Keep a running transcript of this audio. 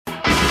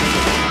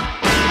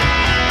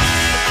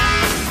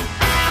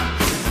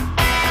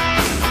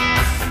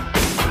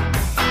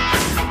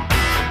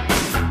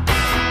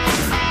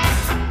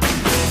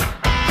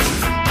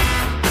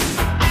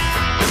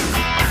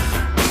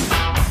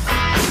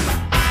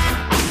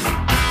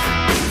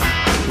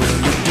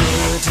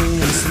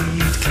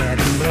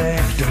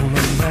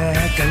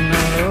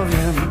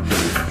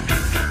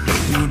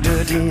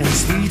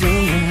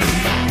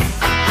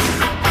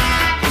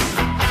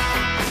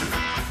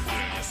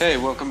Hey,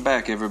 welcome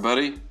back,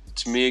 everybody.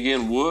 It's me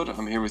again, Wood.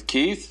 I'm here with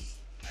Keith.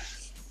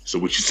 So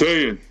what you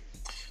saying?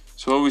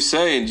 So what we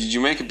saying? Did you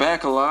make it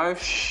back alive?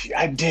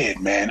 I did,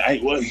 man.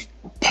 I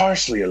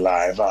partially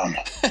alive.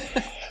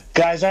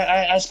 Guys,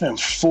 I spent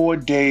 4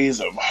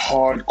 days of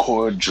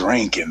hardcore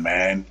drinking,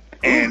 man,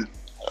 and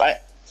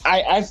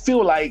I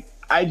feel like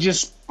I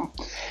just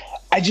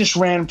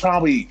ran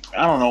probably,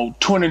 I don't know,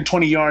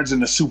 220 yards in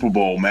the Super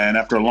Bowl, man,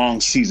 after a long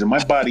season.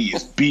 My body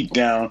is beat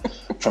down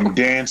from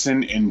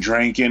dancing and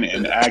drinking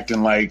and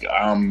acting like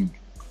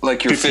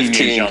Like you're 15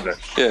 years younger.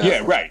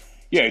 Yeah, right.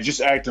 Yeah,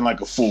 just acting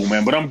like a fool,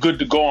 man. But I'm good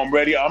to go. I'm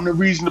ready. I'm the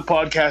reason the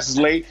podcast is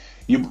late.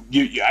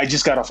 I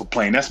just got off a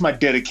plane. That's my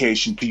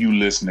dedication to you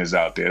listeners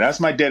out there.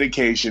 That's my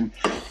dedication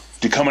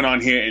to coming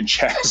on here and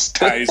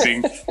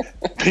chastising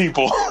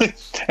people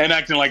and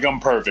acting like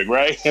I'm perfect,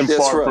 right? And That's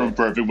far right. from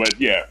perfect, but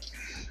yeah.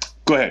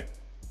 Go ahead.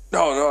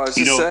 No, I was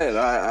just saying.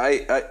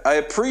 I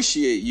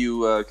appreciate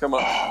you coming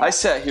on. I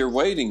sat here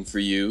waiting for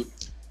you,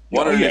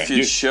 wondering if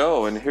you'd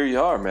show, and here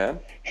you are, man.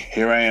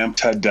 Here I am,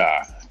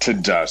 ta-da.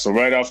 So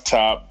right off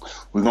top,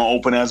 we're going to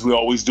open as we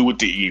always do with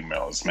the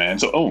emails, man.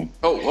 So,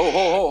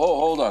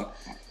 hold on.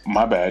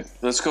 My bad.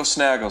 Let's go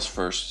Snaggles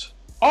first.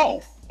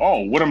 Oh,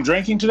 what I'm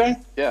drinking today?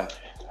 Yeah.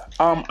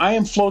 I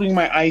am floating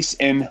my ice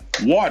in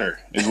water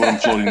is what I'm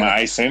floating my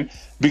ice in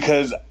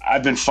because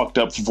I've been fucked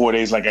up for 4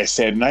 days, like I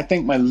said. And I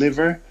think my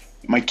liver,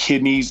 my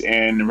kidneys,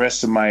 and the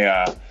rest of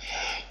my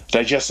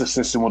digestive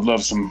system would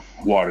love some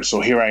water.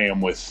 So here I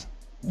am with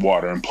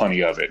water and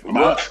plenty of it.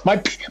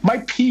 My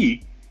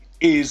pee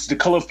is the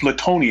color of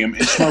plutonium.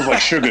 It smells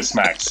like sugar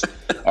smacks.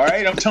 All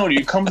right? I'm telling you,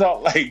 it comes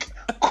out like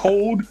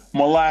cold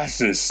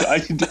molasses.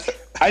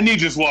 I need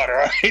this water,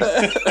 all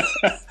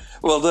right?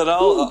 Well, then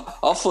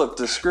I'll flip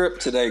the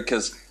script today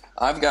because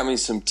I've got me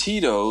some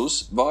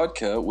Tito's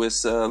vodka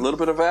with a little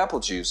bit of apple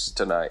juice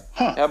tonight.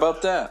 Huh. How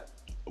about that?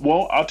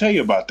 Well, I'll tell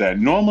you about that.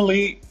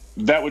 Normally,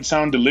 that would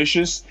sound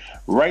delicious.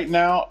 Right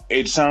now,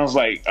 it sounds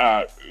like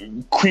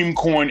cream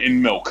corn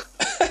and milk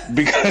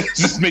because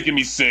it's just making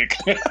me sick.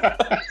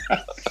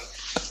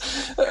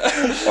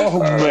 Oh,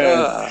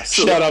 man.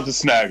 Shout out to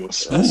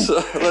Snaggles.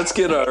 So let's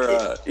get our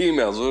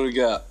emails. What do we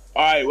got?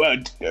 All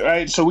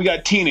right. So we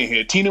got Tina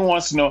here. Tina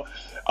wants to know,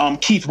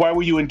 Keith, why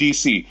were you in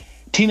D.C.?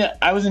 Tina,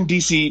 I was in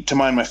D.C. to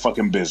mind my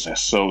fucking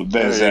business. So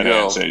there's that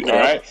answer. Yeah. All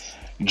right.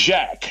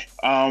 Jack,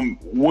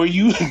 were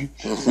you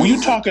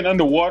talking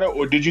underwater,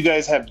 or did you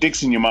guys have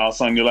dicks in your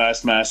mouth on your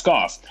last mask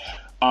off?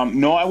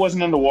 No, I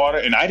wasn't underwater,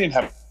 and I didn't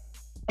have.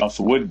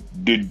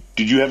 What did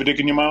you have a dick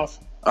in your mouth?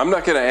 I'm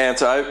not going to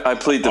answer. I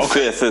plead the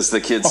fifth, as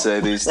the kids say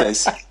these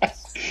days.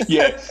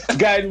 Yeah,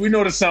 guys, we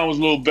know the sound was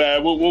a little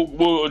bad.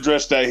 We'll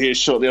address that here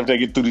shortly after I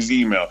get through this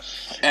email.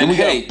 And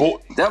hey,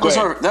 that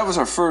was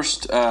our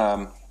first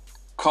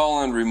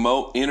call-in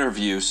remote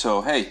interview.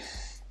 So hey,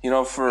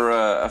 for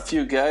a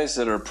few guys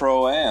that are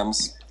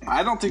pro-ams,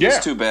 I don't think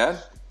it's too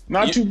bad.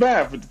 Not too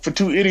bad for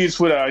two idiots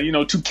with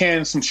 2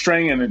 cans, some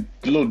string, and a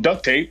little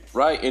duct tape.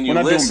 Right, and you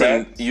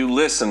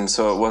listen,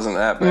 so it wasn't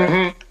that bad.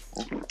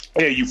 Mm-hmm.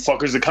 Yeah, you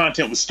fuckers, the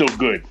content was still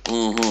good.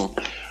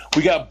 Mm-hmm.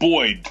 We got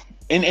Boyd.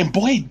 And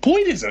Boyd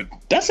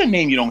that's a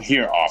name you don't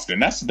hear often.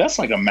 That's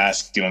like a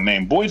masculine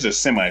name. Boyd's a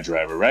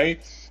semi-driver, right?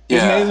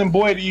 Yeah. Isn't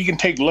Boyd, you can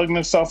take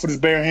luggage off with his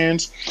bare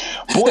hands?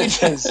 Boyd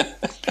says,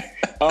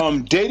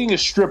 dating a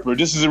stripper,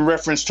 this is in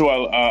reference to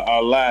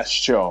our last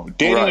show.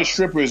 Dating a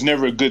stripper is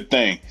never a good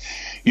thing.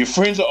 Your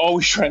friends are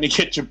always trying to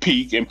get your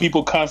peak, and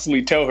people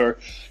constantly tell her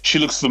she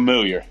looks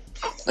familiar.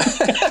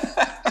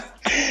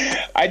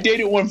 I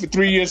dated one for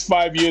 3 years,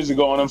 5 years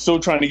ago, and I'm still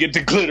trying to get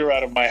the glitter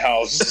out of my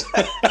house.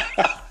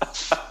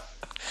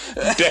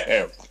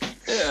 Damn.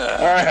 Yeah.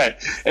 All right.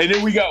 And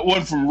then we got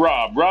one from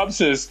Rob. Rob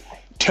says,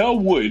 tell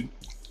Wood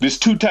there's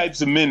 2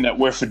 types of men that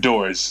wear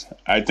fedoras.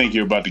 I think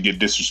you're about to get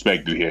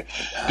disrespected here.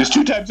 There's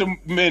 2 types of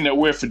men that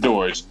wear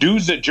fedoras.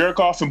 Dudes that jerk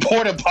off in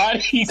porta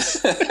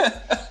potties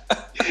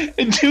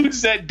and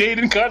dudes that date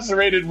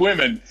incarcerated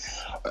women.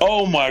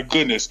 Oh, my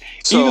goodness.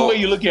 So, either way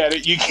you look at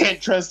it, you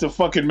can't trust a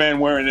fucking man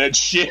wearing that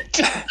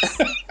shit.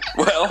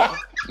 Well,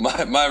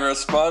 my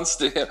response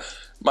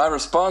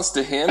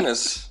to him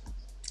is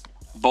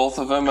both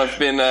of them have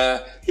been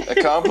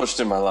accomplished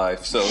in my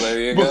life. So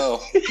there you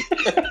go.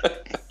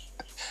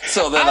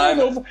 So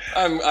then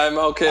I'm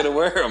okay to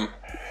wear them.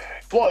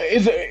 Well,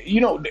 is it,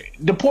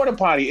 the porta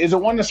potty, is it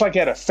one that's like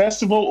at a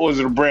festival, or is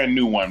it a brand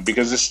new one?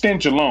 Because the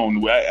stench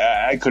alone,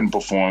 I couldn't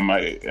perform.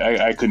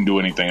 I couldn't do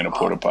anything in a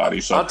porta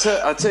potty. So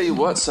I'll tell you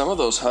what, some of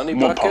those honey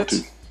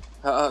buckets,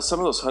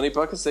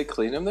 they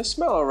clean them. They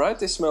smell all right.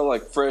 They smell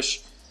like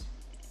fresh,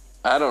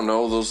 I don't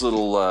know, those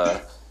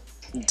little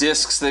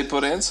discs they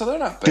put in, so they're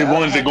not bad. The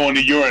ones that go in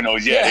the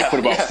urinals, they put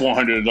about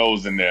 400 of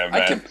those in there,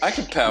 man. I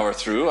can power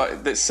through.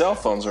 The cell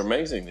phones are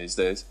amazing these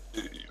days.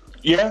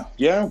 Yeah.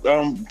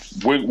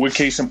 We're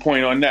case in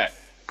point on that.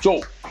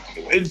 So,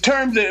 in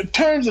terms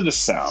of the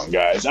sound,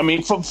 guys, I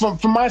mean, from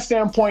my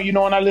standpoint, and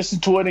I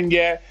listened to it,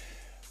 and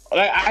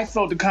I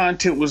felt the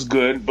content was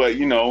good, but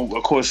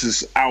of course,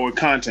 it's our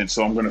content,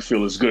 so I'm gonna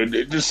feel it's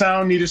good. The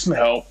sound needed some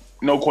help.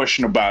 no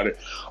question about it.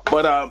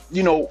 But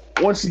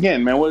once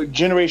again, man, what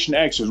Generation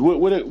Xers,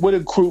 what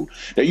a crew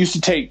that used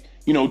to take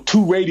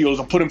 2 radios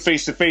and put them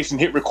face to face and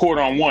hit record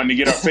on one to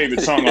get our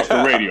favorite song off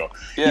the radio.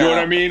 Yeah. You know what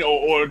I mean?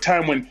 Or a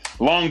time when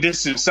long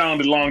distance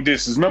sounded long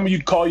distance. Remember,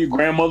 you'd call your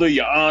grandmother,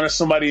 your aunt, or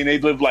somebody, and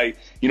they'd live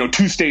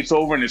 2 states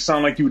over, and it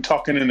sounded like you were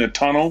talking in a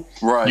tunnel.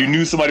 Right. You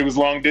knew somebody was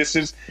long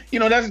distance.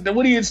 That's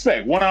what do you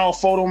expect? 1 hour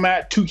photo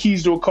mat, 2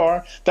 keys to a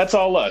car. That's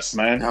all us,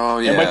 man. Oh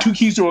yeah. And by 2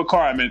 keys to a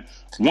car, I meant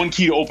 1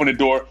 key to open the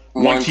door,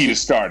 1 key to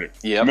start it.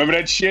 Yeah. Remember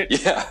that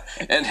shit? Yeah.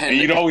 And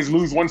you'd always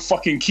lose 1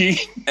 fucking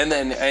key.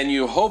 And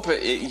you hope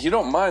you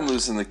don't mind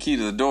losing the key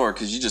to the door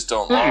because you just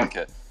don't lock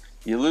it.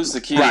 You lose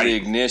the key to the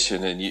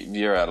ignition and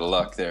you're out of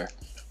luck there.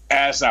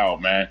 Ass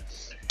out, man.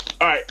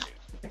 All right.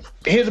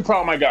 Here's the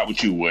problem I got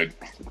with you, Wood.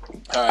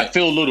 All right. I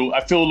feel a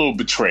little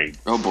betrayed.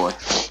 Oh boy.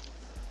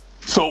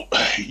 So,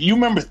 you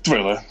remember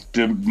Thriller,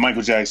 the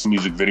Michael Jackson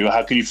music video?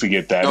 How could you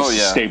forget that? Oh, it's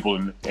yeah. a staple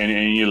in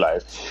your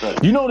life.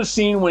 Right. You know the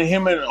scene when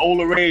him and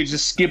Ola Ray are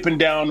just skipping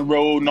down the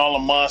road and all the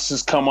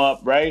monsters come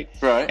up, right?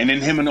 Right. And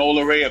then him and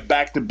Ola Ray are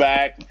back to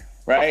back,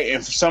 right?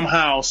 And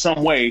somehow,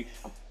 some way,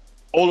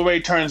 Ola Ray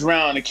turns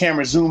around, the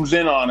camera zooms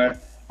in on her.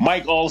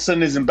 Mike all of a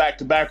sudden isn't back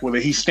to back with her.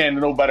 He's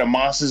standing over by the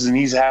monsters and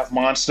he's half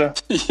monster.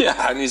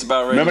 Yeah, and he's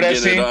about ready Remember to that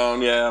get scene? it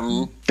on.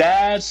 Yeah.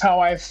 That's how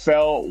I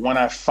felt when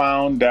I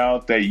found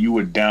out that you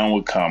were down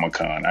with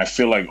Comic-Con. I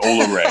feel like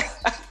Ola Ray.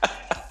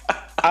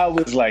 I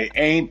was like,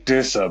 ain't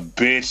this a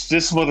bitch?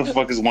 This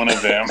motherfucker's one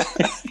of them.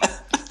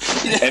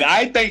 And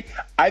I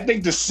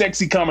think the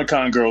sexy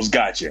Comic-Con girls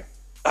got you.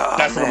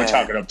 That's what I'm gonna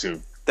chalk it up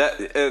to.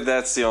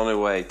 That's the only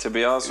way, to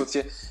be honest with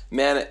you,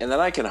 man. And then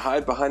I can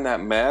hide behind that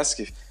mask.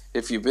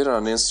 If you've been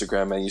on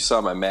Instagram, man, you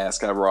saw my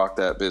mask. I rock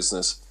that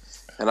business,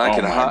 and I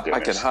can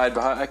hide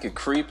behind. I could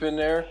creep in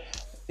there.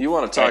 You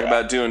want to talk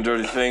about doing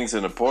dirty things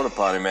in a porta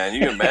potty, man? You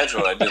can imagine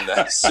what I did in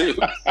that suit.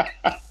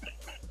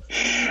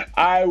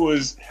 I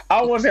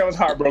won't say I was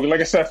heartbroken.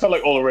 Like I said, I felt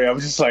like Ola Ray. I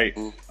was just like,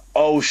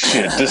 oh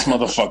shit, this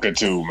motherfucker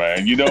too,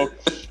 man.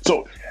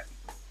 So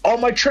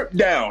on my trip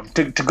down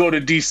to go to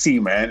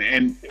DC, man,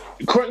 and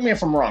correct me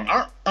if I'm wrong,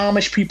 aren't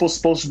Amish people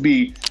supposed to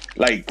be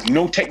like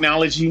no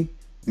technology?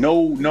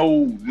 No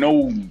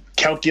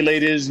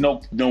calculators,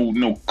 no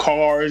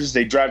cars.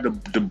 They drive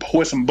the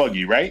horse and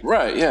buggy, right?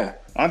 Right, yeah.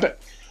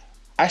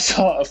 I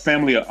saw a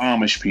family of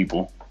Amish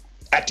people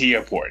at the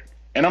airport,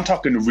 and I'm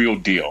talking the real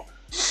deal.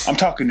 I'm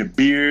talking the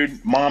beard.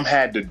 Mom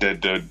had the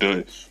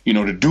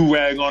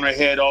do-rag on her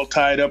head all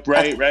tied up,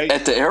 right?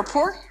 At the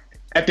airport?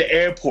 At the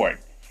airport.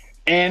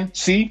 And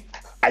see,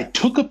 I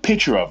took a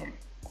picture of him,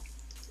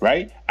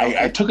 right? Okay.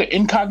 I took an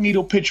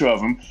incognito picture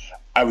of him.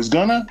 I was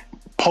gonna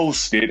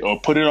post it or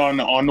put it on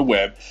the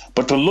web,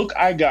 but the look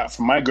I got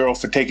from my girl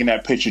for taking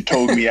that picture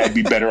told me I'd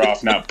be better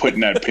off not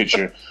putting that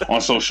picture on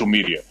social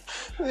media.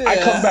 Yeah. I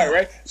come back,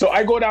 right? So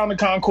I go down the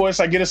concourse,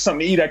 I get us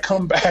something to eat, I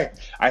come back,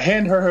 I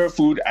hand her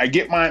food, I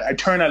get mine, I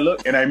turn, I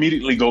look, and I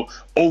immediately go,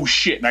 oh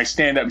shit, and I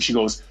stand up and she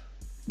goes,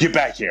 get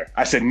back here.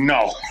 I said,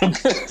 no.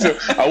 So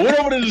I went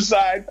over to the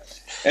side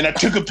and I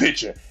took a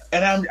picture.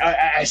 And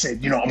I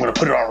said, I'm going to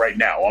put it on right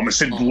now. I'm going to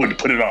send Wood to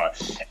put it on.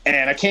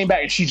 And I came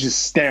back and she's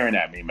just staring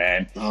at me,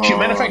 man.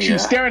 Matter of fact, she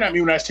was staring at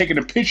me when I was taking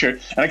the picture.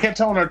 And I kept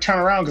telling her to turn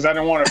around because I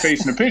didn't want her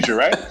face in the picture,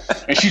 right?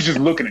 And she's just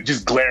looking at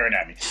just glaring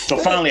at me. So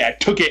finally I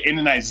took it and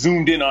then I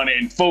zoomed in on it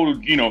and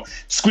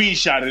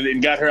screenshotted it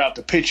and got her out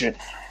the picture.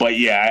 But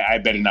yeah, I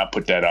better not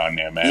put that on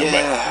there, man.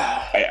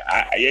 Yeah.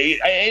 But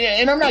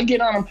and I'm not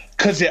getting on them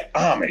because they're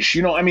Amish.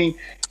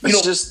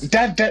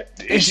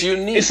 It's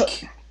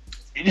unique.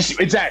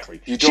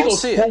 Exactly. You don't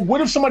see it. Well,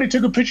 what if somebody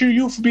took a picture of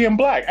you for being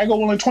black? I go,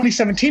 well, in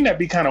 2017, that'd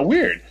be kind of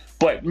weird.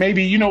 But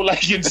maybe,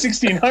 like in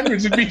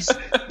 1600s,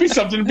 it'd be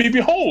something to be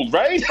behold,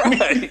 right?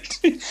 Right.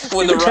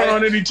 When the turn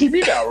on any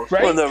TV now,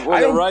 right? When the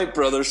Wright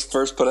brothers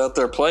first put out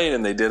their plane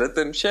and they did it,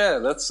 then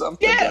that's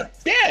something. Yeah,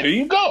 there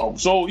you go.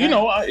 So,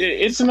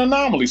 it's an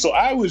anomaly. So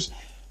I was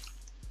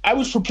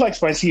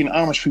perplexed by seeing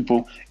Amish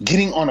people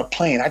getting on a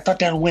plane. I thought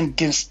that went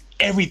against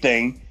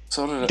everything.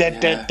 So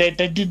that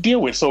they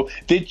deal with. So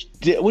they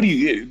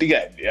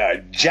got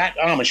Jack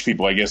Amish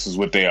people, I guess is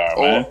what they are,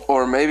 man.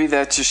 Or maybe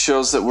that just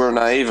shows that we're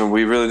naive and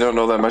we really don't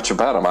know that much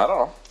about them. I don't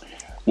know.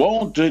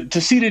 Well,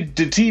 to see the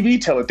TV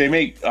tell it, they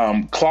make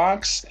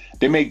clocks,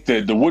 they make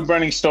the wood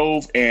burning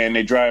stove, and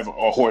they drive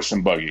a horse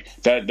and buggy.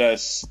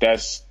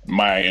 That's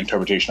my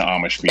interpretation of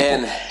Amish people.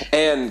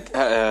 And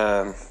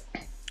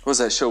what was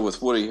that show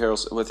with Woody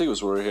Harrelson? I think it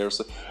was Woody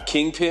Harrelson.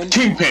 Kingpin.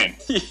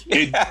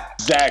 Yeah.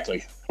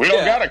 Exactly. We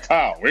don't got a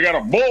cow. We got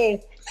a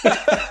bull.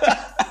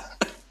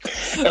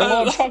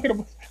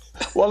 And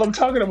while I'm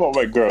talking about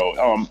my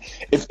girl,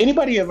 if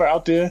anybody ever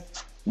out there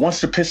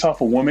wants to piss off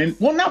a woman,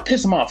 well, not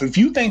piss them off. If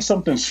you think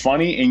something's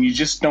funny and you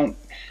just don't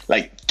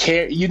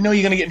care, you're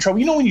gonna get in trouble.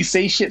 When you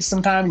say shit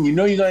sometime and you're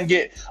gonna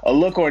get a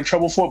look or in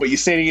trouble for it, but you're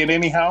saying it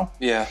anyhow.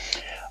 Yeah.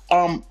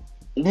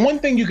 One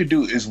thing you could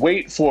do is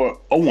wait for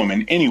a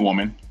woman, any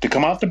woman, to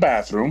come out the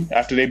bathroom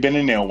after they've been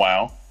in there a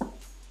while,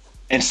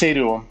 and say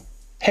to them,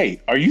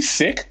 hey, are you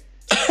sick?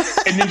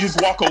 And then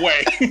just walk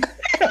away.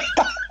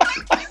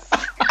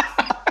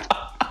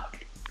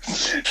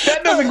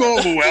 doesn't go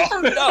over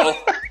well. No,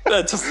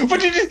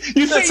 but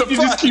you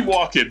just keep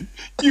walking.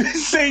 You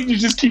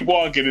just keep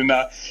walking, and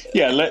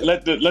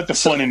let the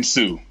fun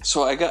ensue.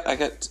 So I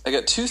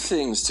got two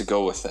things to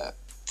go with that.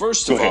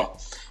 First of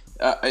all,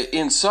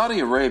 in Saudi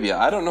Arabia,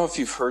 I don't know if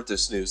you've heard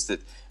this news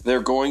that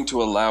they're going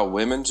to allow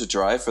women to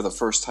drive for the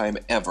first time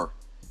ever.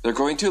 They're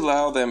going to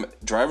allow them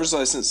driver's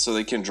license so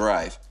they can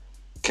drive.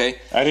 Okay,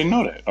 I didn't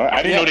know that.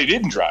 I didn't know they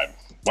didn't drive.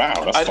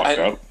 Wow, that's fucked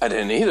up. I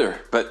didn't either,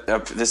 but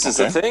this is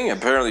the thing.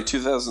 Apparently,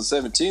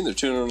 2017, they're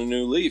tuning on a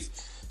new leaf.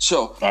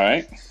 So, all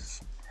right,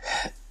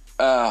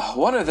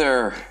 one of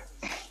their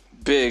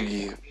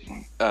big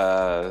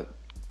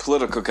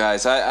political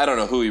guys, I don't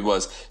know who he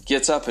was,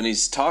 gets up and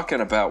he's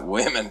talking about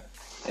women,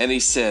 and he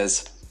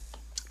says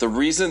the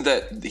reason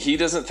that he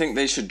doesn't think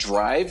they should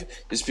drive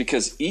is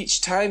because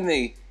each time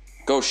they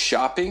go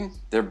shopping,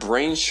 their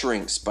brain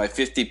shrinks by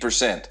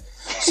 50%.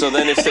 So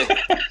then if they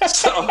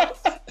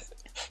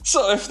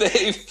So if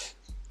they've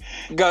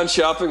gone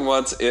shopping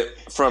once,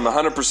 from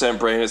 100%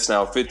 brain, it's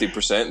now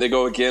 50%. They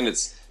go again,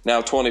 it's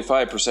now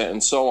 25%,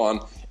 and so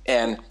on.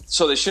 And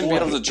so they shouldn't be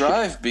able to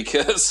drive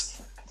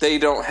because they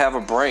don't have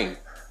a brain.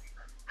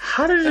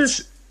 How does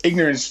this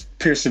ignorance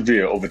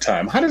persevere over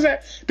time? How does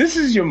that? This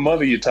is your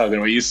mother you're talking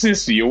about, your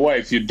sister, your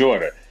wife, your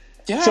daughter.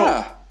 Yeah.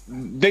 So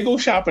they go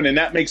shopping, and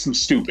that makes them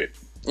stupid.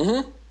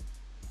 Mm-hmm.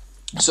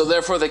 So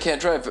therefore, they can't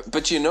drive.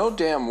 But you know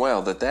damn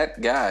well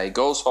that guy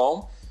goes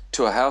home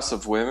to a house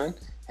of women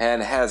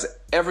and has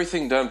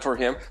everything done for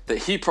him that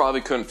he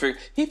probably couldn't figure.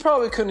 He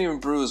probably couldn't even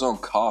brew his own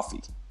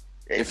coffee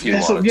if he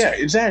wanted to. Yeah,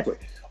 exactly.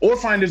 Or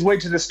find his way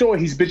to the store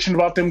he's bitching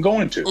about them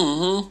going to.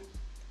 Mm-hmm.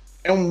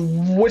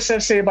 And what's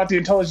that say about the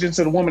intelligence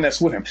of the woman that's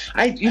with him?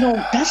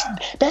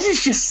 That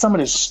is just some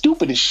of the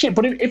stupidest shit.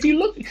 But if you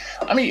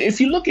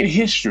look at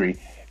history,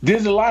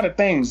 there's a lot of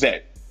things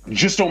that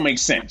just don't make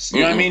sense.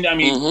 You know what I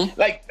mean?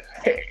 Like,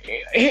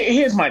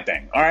 here's my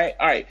thing. All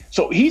right.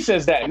 So he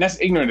says that, and that's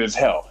ignorant as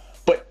hell.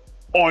 But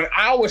on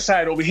our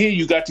side over here,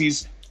 you got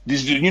these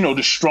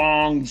the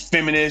strong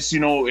feminists,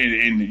 and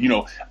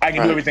I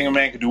can do everything a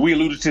man can do. We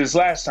alluded to this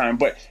last time,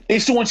 but they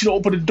still want you to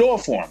open the door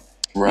for them.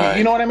 Right.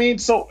 You know what I mean?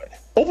 So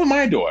open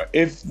my door.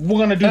 If we're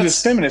going to do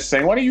this feminist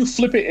thing, why don't you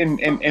flip it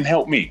and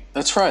help me?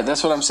 That's right.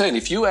 That's what I'm saying.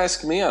 If you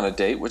ask me on a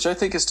date, which I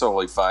think is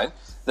totally fine,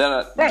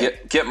 then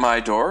get my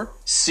door,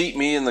 seat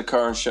me in the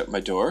car and shut my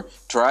door,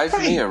 drive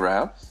me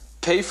around,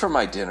 pay for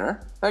my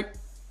dinner. Like,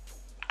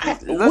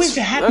 where's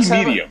the happy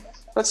medium?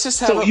 Let's just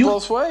have it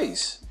both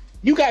ways.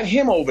 You got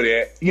him over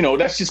there,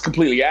 that's just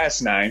completely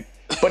asinine.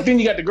 But then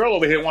you got the girl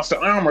over here who wants to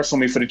arm wrestle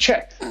me for the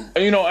check.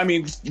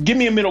 Give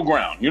me a middle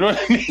ground. You know what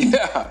I mean?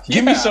 Yeah.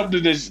 Give me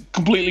something that's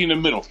completely in the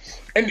middle.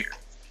 And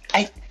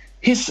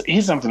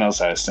here's something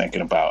else I was thinking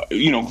about.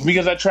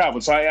 Because I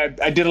traveled, so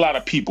I did a lot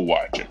of people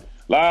watching.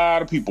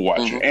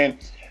 And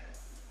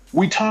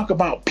we talk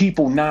about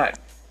people not,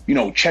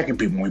 checking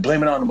people. We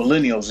blame it on the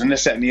millennials and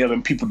this, that, and the other.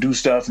 And people do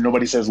stuff and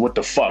nobody says, what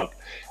the fuck?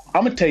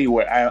 I'm going to tell you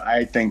what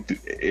I think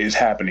is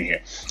happening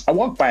here. I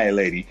walked by a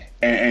lady,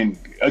 and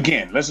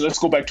again, let's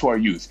go back to our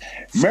youth.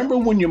 Remember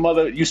when your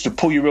mother used to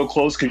pull you real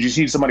close because you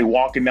see somebody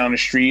walking down the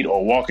street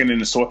or walking in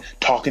the store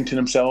talking to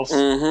themselves?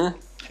 Mm-hmm.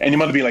 And your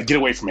mother be like, get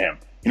away from him.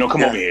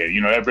 Come over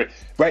here.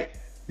 Right?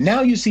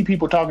 Now you see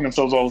people talking to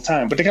themselves all the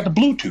time, but they got the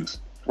Bluetooth.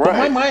 Right. But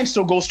my mind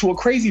still goes to a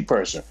crazy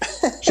person.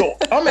 So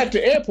I'm at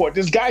the airport.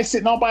 This guy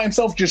sitting all by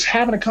himself just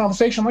having a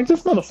conversation. I'm like,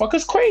 this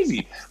motherfucker's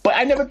crazy. But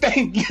I never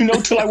think,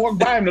 till I walk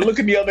by him to look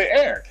in the other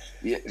air.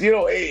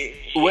 So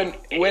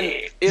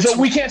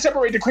we can't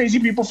separate the crazy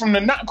people from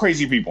the not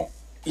crazy people.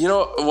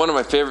 One of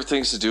my favorite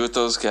things to do with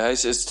those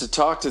guys is to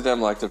talk to them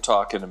like they're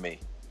talking to me.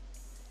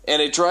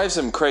 And it drives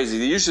them crazy.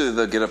 Usually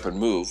they'll get up and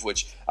move,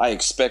 which I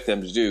expect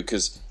them to do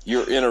because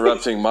you're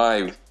interrupting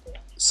my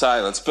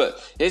silence,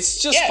 but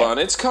it's just fun.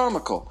 It's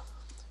comical.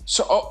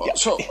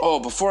 So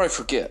before I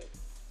forget,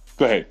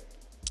 go ahead.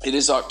 It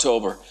is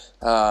October.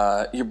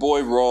 Your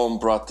boy Rome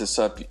brought this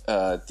up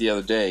the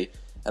other day,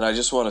 and I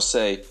just want to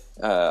say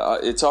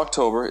it's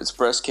October. It's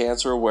breast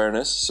cancer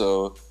awareness.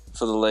 So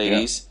for the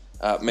ladies,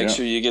 make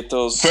sure you get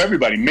those. For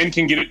everybody, men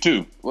can get it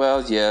too.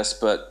 Well, yes,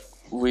 but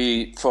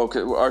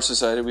our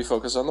society, we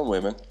focus on the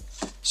women.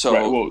 So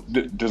right, well,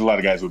 there's a lot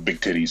of guys with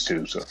big titties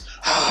too. So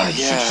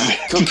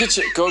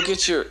go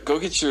get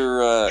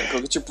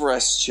your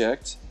breasts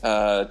checked.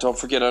 Don't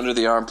forget under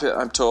the armpit.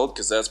 I'm told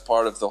because that's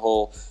part of the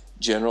whole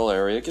general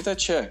area. Get that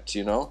checked.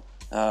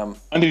 Under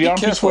the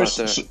armpit, that's where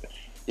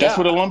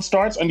the lump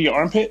starts, under your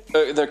armpit.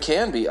 There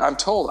can be. I'm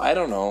told. I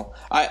don't know.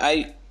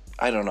 I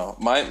don't know.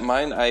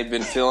 Mine. I've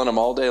been feeling them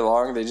all day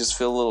long. They just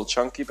feel a little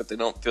chunky, but they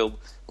don't feel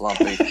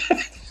lumpy.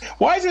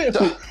 Why is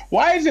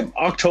it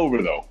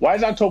October though? Why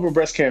is October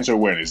breast cancer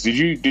awareness? Did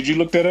you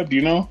look that up? Do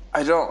you know?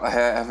 I don't. I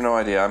have no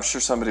idea. I'm sure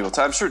somebody will.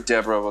 I'm sure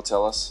Deborah will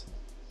tell us.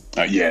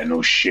 Yeah,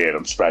 no shit.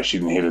 I'm surprised she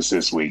didn't hit us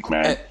this week,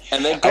 man.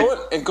 And then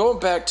going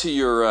back to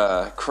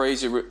your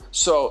crazy.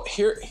 So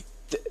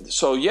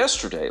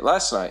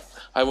last night,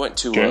 I went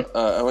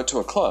to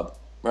a club.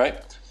 Right,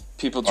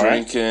 people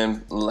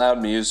drinking, loud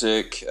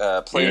music,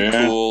 playing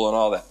pool, and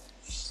all that.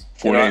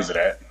 4 days of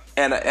that.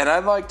 And I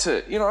like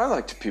to, I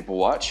like to people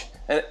watch.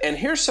 And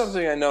here's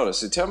something I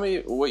noticed. And tell me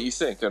what you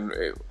think. And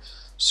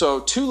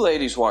so two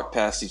ladies walk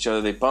past each other.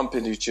 They bump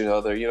into each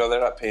other. They're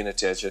not paying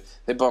attention.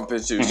 They bump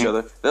into each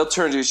other. They'll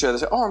turn to each other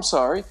and say, "Oh, I'm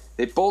sorry."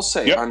 They both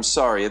say, "I'm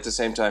sorry" at the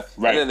same time.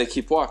 Right. And then they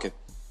keep walking.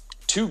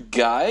 Two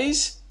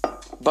guys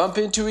bump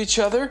into each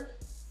other,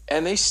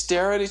 and they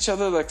stare at each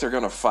other like they're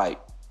going to fight.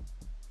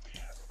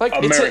 Like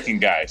American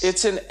guys.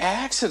 It's an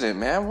accident,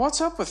 man.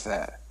 What's up with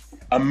that?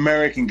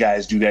 American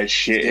guys do that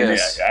shit.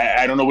 Yes. And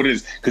I don't know what it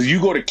is. Because you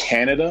go to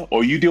Canada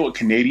or you deal with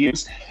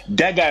Canadians,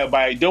 that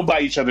guy they'll buy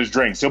each other's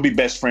drinks. They'll be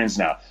best friends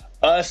now.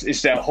 Us,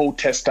 it's that whole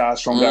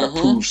testosterone gotta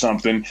prove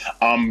something.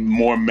 I'm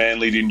more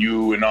manly than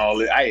you and all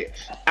that.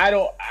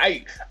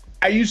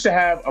 I used to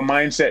have a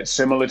mindset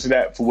similar to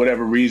that for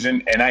whatever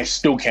reason, and I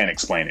still can't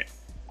explain it.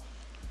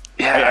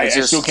 Yeah, I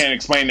still can't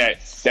explain that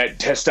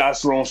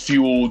testosterone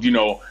fueled,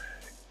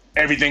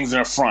 everything's in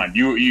the front.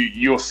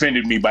 You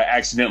offended me by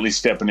accidentally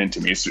stepping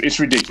into me. It's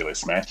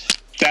ridiculous, man.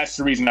 That's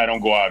the reason I don't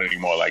go out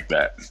anymore like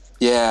that.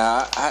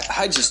 Yeah,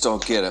 I just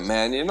don't get it,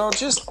 man.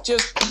 Just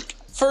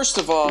first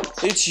of all,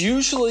 it's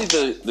usually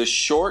the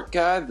short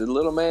guy, the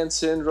little man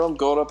syndrome,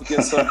 going up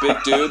against some big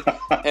dude,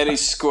 and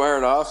he's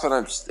squaring off,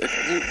 and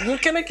you're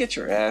gonna get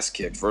your ass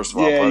kicked. First of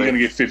all, yeah, buddy. You're gonna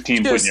get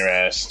 15 put in your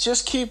ass.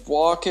 Just keep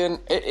walking.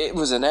 It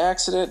was an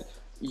accident.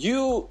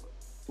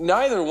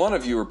 Neither one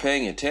of you were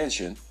paying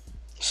attention.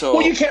 So,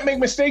 well, you can't make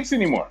mistakes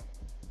anymore.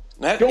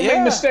 Don't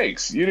make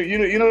mistakes. You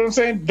know what I'm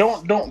saying?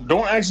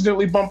 Don't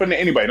accidentally bump into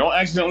anybody. Don't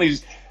accidentally,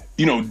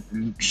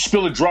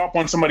 spill a drop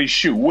on somebody's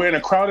shoe. We're in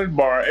a crowded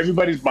bar.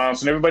 Everybody's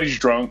bouncing. Everybody's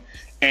drunk.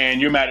 And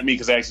you're mad at me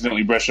because I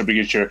accidentally brushed up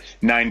against your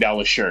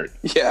 $9 shirt.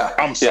 Yeah.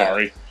 I'm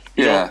sorry.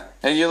 Yeah.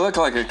 And you look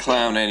like a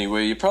clown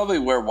anyway. You probably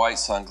wear white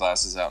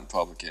sunglasses out in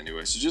public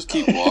anyway. So just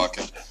keep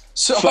walking.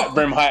 Flat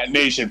brim hat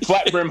nation.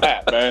 Flat brim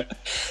hat, man.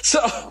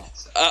 So,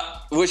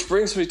 which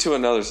brings me to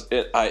another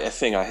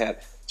thing I had.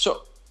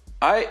 So,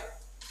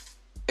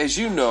 as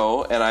you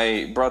know, and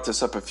I brought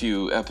this up a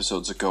few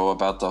episodes ago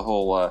about the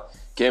whole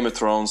Game of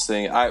Thrones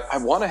thing. I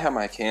want to have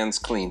my hands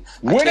clean.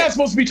 We're not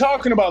supposed to be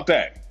talking about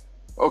that.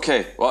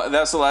 Okay, well,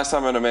 that's the last time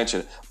I'm going to mention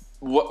it.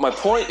 What my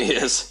point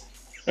is,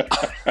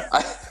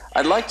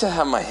 I'd like to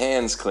have my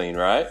hands clean,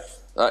 right?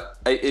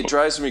 It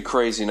drives me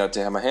crazy not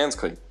to have my hands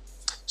clean.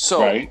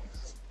 So, right.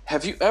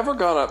 Have you ever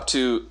gone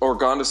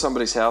to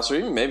somebody's house, or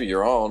even maybe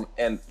your own,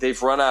 and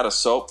they've run out of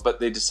soap,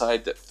 but they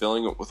decide that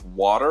filling it with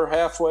water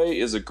halfway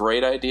is a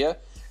great idea?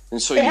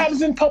 And so it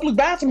happens in public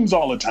bathrooms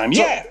all the time.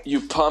 Yeah,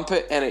 you pump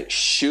it and it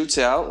shoots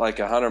out like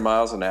 100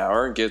 miles an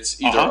hour and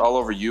gets either all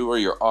over you or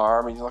your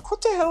arm, and you're like,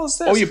 "What the hell is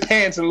this?" Or your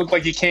pants, and it looked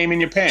like you came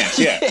in your pants.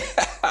 Yeah.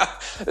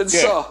 And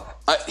so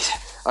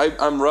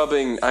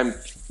I'm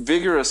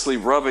vigorously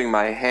rubbing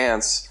my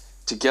hands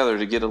together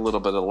to get a little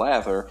bit of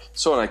lather.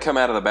 So when I come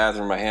out of the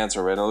bathroom, my hands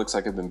are red. It looks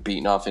like I've been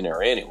beaten off in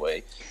there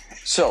anyway.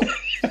 So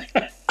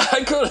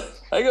I go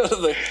to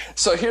the.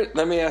 So here,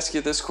 let me ask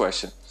you this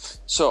question.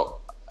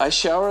 So I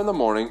shower in the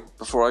morning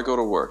before I go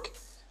to work.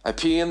 I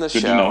pee in the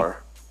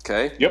shower.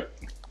 Okay. Yep.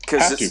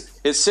 Because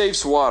it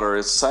saves water.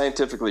 It's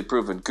scientifically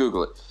proven.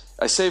 Google it.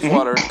 I save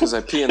water because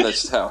I pee in the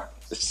shower.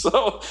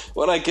 So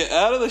when I get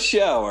out of the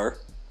shower,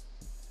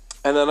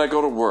 and then I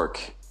go to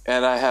work,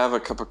 and I have a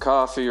cup of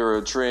coffee or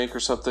a drink or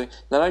something,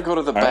 then I go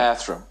to the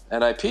bathroom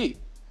and I pee.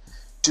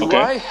 Do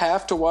I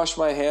have to wash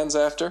my hands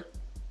after?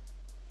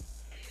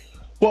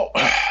 Well,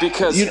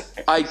 because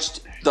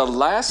the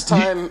last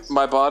time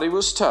my body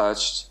was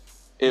touched,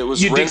 it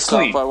was rinsed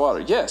off by water.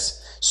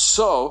 Yes.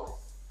 So,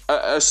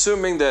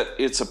 assuming that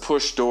it's a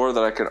push door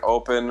that I can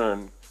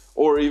open,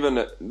 or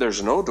even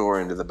there's no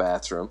door into the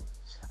bathroom,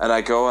 and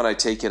I go and I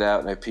take it out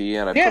and I pee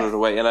and I put it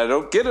away and I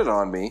don't get it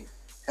on me,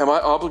 am I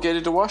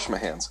obligated to wash my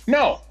hands?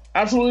 No,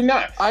 absolutely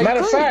not. Matter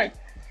of fact,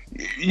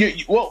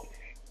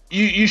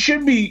 you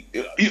should be,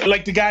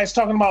 like the guys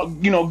talking about,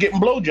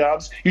 getting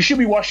blowjobs. You should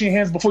be washing your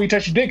hands before you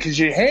touch your dick, because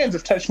your hands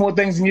have touched more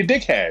things than your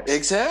dick has.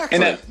 Exactly.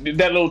 And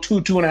that little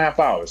 2.5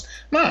 hours.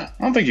 Nah, I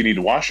don't think you need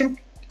to wash them.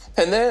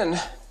 And then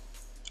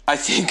I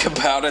think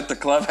about at the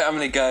club how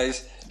many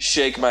guys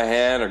shake my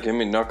hand or give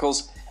me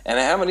knuckles, and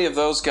how many of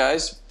those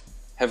guys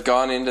have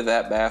gone into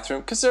that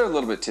bathroom because they're a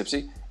little bit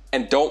tipsy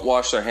and don't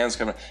wash their hands.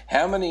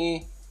 How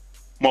many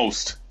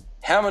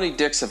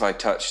dicks have I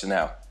touched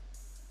now?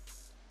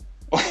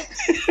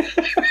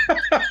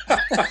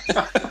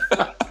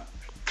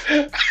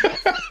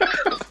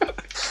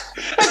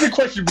 That's a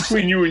question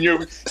between you and your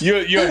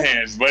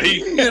hands,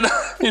 buddy.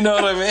 You know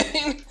what I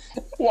mean?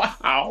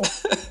 Wow.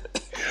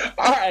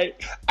 All right,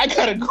 I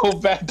gotta go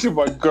back to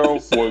my girl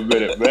for a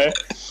minute, man,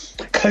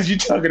 because you're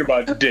talking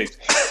about dicks.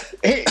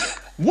 Hey,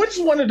 what's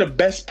one of the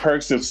best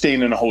perks of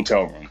staying in a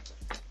hotel room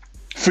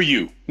for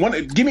you?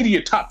 Give me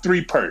your top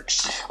 3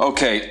 perks.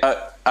 Okay,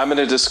 I'm going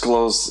to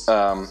disclose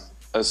a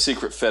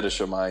secret fetish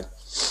of mine.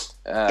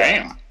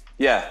 Damn.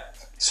 Yeah.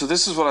 So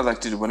this is what I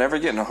like to do. Whenever I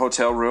get in a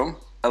hotel room,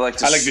 I like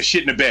to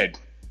shit in the bed.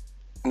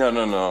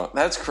 No.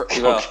 That's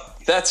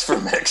for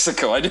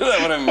Mexico. I do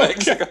that when I'm in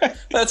Mexico.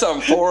 That's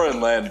on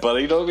foreign land,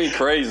 buddy. Don't be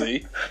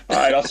crazy. All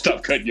right, I'll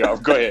stop cutting you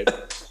off. Go ahead.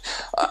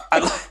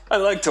 I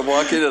like to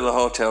walk into the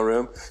hotel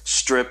room,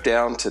 strip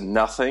down to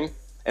nothing,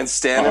 and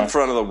stand in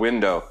front of the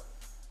window.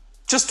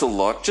 Just to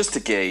look, just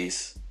to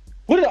gaze.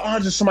 What are the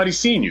odds of somebody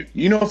seeing you?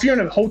 You know, if you're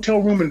in a hotel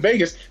room in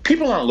Vegas,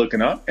 people aren't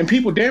looking up, and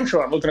people damn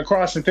sure aren't looking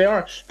across. If they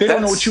are, they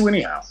don't know what you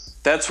anyhow.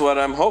 That's what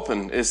I'm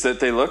hoping, is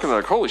that they look and they're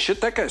like, holy shit,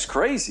 that guy's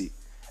crazy.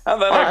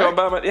 And then I go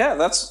about it. Yeah,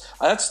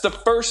 that's the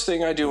first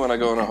thing I do when I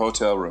go in a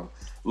hotel room.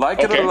 Like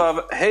it or love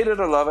it, hate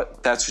it or love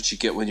it, that's what you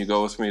get when you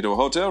go with me to a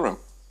hotel room.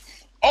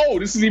 Oh,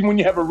 this is even when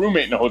you have a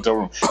roommate in a hotel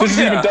room. This is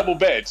even double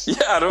beds. Yeah,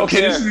 I don't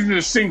care. Okay, this is even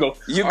a single.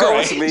 You go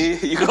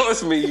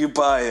with me, you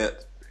buy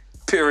it.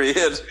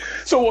 Period.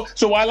 So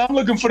while I'm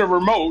looking for the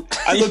remote,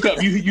 I look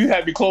up. You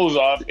have your clothes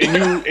off, and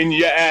you and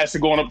your ass are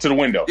going up to the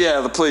window.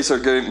 Yeah, the police are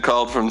getting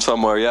called from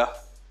somewhere. Yeah.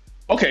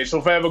 Okay, so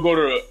if I ever go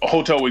to a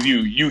hotel with you,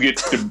 you get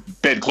the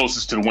bed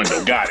closest to the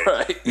window. Got it.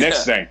 Right,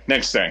 Next thing.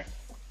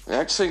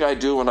 Next thing I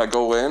do when I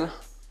go in,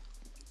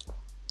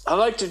 I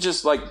like to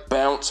just like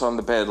bounce on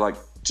the bed, like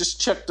just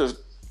check the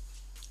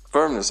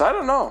firmness. I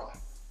don't know.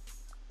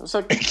 It's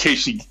like in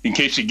case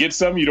you get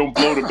something, you don't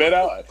blow the bed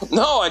out.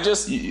 No, I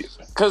just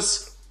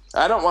because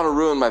I don't want to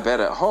ruin my bed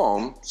at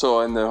home.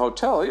 So in the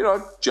hotel, you know,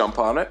 I jump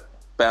on it,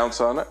 bounce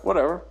on it,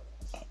 whatever.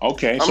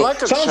 Okay, I'm so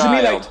like a sounds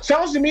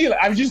child. to me like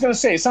I was just gonna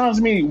say, it sounds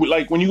to me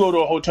like when you go to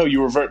a hotel,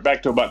 you revert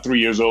back to about 3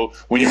 years old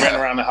when you ran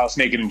around the house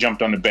naked and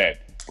jumped on the bed.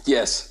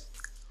 Yes.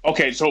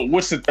 Okay, so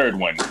what's the third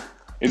one?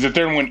 Is the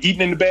third one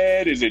eating in the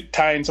bed? Is it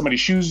tying somebody's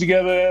shoes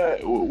together?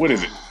 What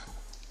is it?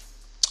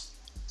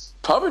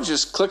 Probably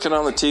just clicking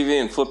on the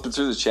TV and flipping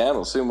through the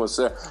channels, seeing what's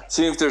there,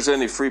 seeing if there's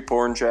any free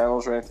porn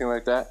channels or anything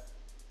like that.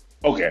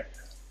 Okay,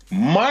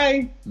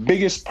 my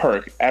biggest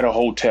perk at a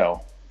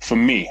hotel for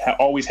me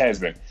always has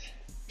been.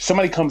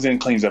 Somebody comes in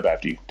and cleans up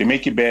after you. They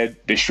make your bed,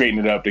 they straighten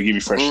it up, they give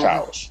you fresh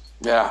towels.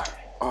 Yeah.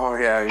 Oh,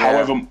 yeah.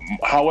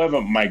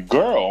 However, my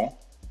girl,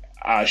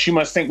 she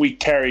must think we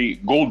carry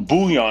gold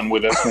bullion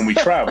with us when we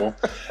travel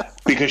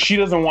because she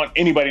doesn't want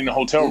anybody in the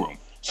hotel room.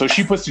 So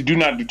she puts the do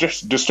not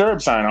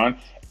disturb sign on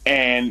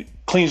and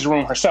cleans the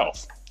room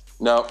herself.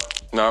 No.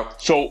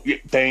 So,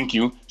 thank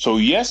you. So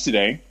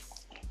yesterday,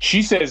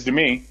 she says to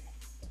me,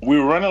 we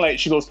were running late.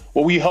 She goes,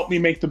 well, will you help me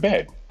make the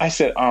bed? I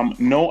said,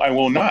 no, I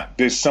will not.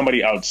 There's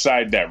somebody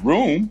outside that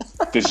room,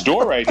 this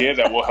door right here,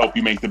 that will help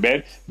you make the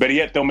bed. Better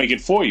yet, they'll make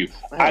it for you.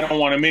 I don't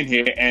want them in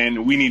here,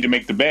 and we need to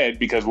make the bed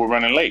because we're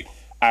running late.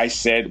 I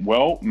said,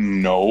 well,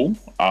 no,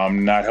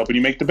 I'm not helping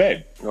you make the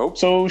bed. Nope.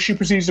 So she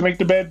proceeds to make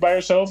the bed by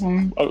herself.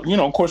 And,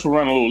 of course, we're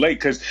running a little late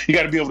because you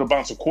got to be able to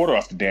bounce a quarter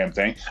off the damn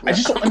thing. I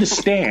just don't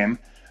understand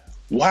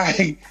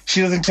why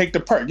she doesn't take the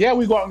perk. Yeah,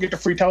 we go out and get the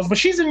free towels, but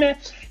she's in there.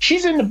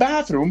 She's in the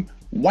bathroom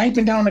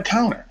wiping down the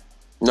counter.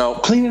 No.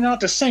 Cleaning out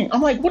the sink.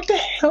 I'm like, what the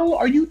hell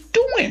are you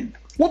doing?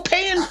 We're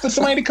paying for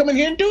somebody to come in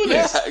here and do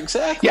this. Yeah,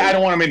 exactly. Yeah, I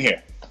don't want them in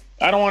here.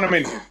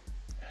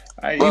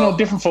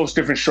 Different folks,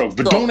 different strokes.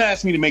 But don't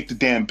ask me to make the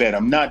damn bed.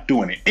 I'm not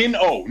doing it.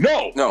 No,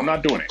 I'm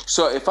not doing it.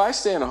 So if I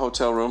stay in a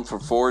hotel room for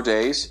 4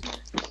 days,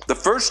 the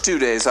first 2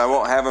 days I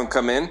won't have them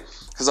come in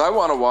because I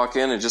want to walk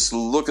in and just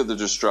look at the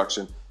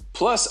destruction.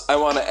 Plus, I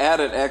want to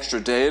add an extra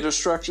day of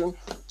destruction.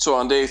 So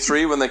on day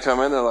 3, when they come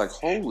in, they're like,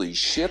 holy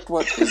shit,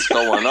 what is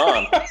going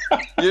on?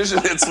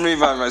 Usually it's me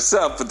by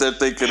myself, but they're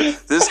thinking,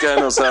 this guy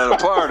knows how to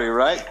party,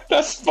 right?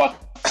 That's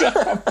fucked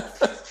up.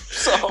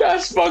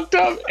 That's fucked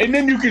up. And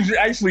then you can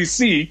actually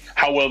see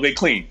how well they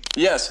clean.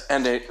 Yes,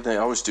 and they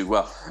always do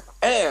well.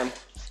 And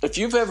if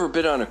you've ever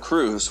been on a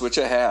cruise, which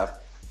I have,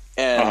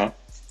 and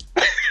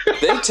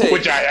they take...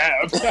 Which I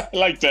have. I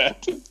like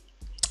that.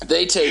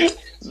 They take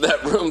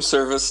that room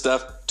service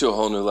stuff to a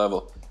whole new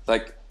level.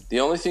 Like, the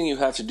only thing you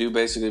have to do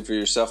basically for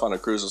yourself on a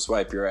cruise is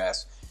wipe your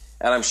ass.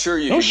 And I'm sure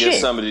you can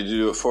get somebody to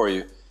do it for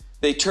you.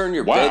 They turn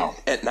your bed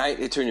at night.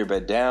 They turn your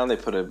bed down. They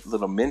put a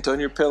little mint on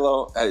your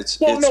pillow.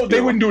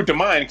 They wouldn't do it to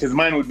mine because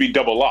mine would be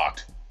double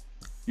locked.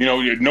 You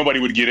know, nobody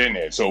would get in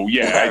there. So,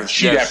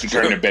 she'd have to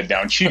turn the bed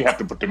down. She'd have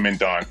to put the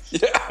mint on.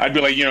 Yeah. I'd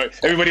be like,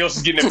 everybody else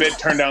is getting the bed,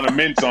 turn down the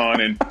mint on,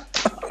 and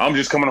I'm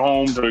just coming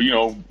home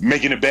to,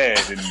 making a bed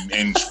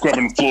and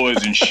scrubbing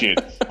floors and shit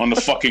on the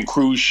fucking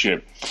cruise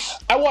ship.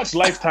 I watched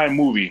Lifetime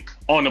movie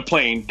on the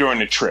plane during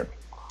the trip.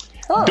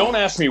 Oh. Don't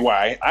ask me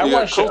why. I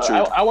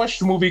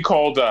watched a movie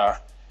called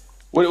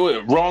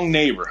Wrong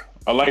Neighbor,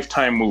 a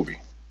Lifetime movie.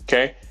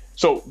 Okay?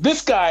 So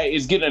this guy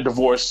is getting a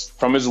divorce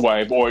from his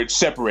wife, or it's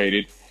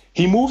separated.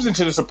 He moves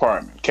into this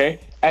apartment, okay?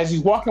 As he's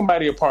walking by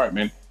the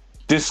apartment,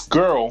 this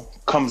girl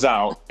comes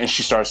out and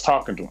she starts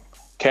talking to him,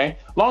 okay?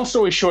 Long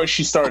story short,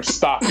 she starts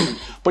stalking,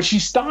 but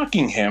she's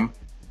stalking him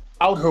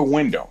out her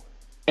window.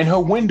 And her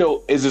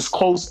window is as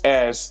close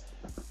as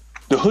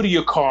the hood of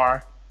your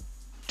car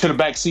to the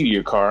back seat of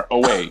your car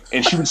away.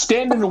 And she would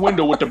stand in the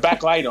window with the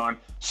back light on,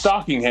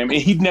 stalking him,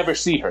 and he'd never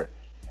see her.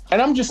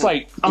 And I'm just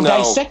like, I'm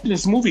dissecting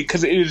this movie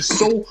because it is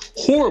so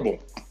horrible.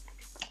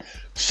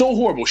 So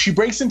horrible. She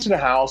breaks into the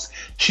house.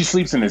 She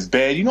sleeps in his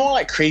bed. You know all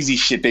that crazy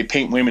shit they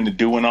paint women to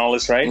do and all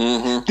this, right?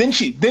 Mm-hmm.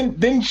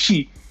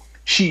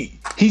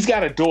 He's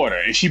got a daughter,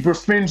 and she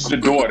befriends the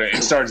daughter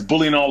and starts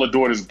bullying all the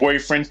daughter's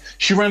boyfriends.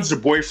 She runs the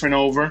boyfriend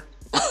over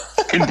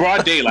in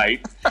broad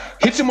daylight,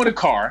 hits him with a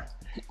car,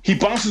 He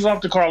bounces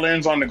off the car,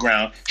 lands on the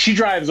ground. She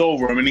drives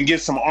over him and then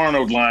gets some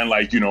Arnold line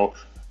like,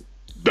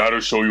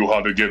 that'll show you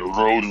how to get a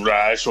road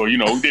rash, or,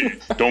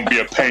 don't be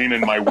a pain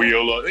in my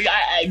wheel. Or,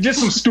 just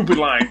some stupid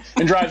line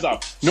and drives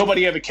off.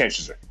 Nobody ever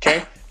catches her,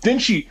 okay? Then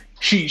she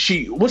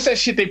what's that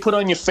shit they put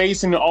on your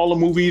face in all the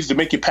movies to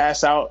make you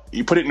pass out?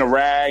 You put it in a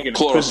rag. And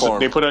chloroform.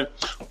 They put a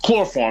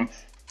chloroform.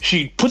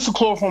 She puts the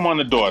chloroform on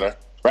the daughter,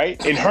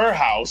 right, in her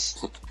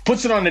house,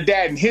 puts it on the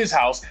dad in his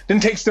house, then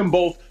takes them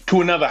both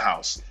to another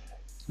house.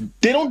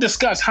 They don't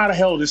discuss how the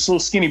hell this little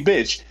skinny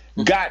bitch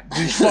got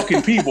these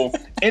fucking people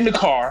in the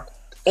car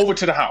over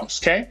to the house,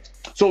 okay?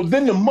 So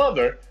then the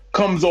mother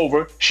comes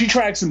over, she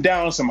tracks him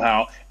down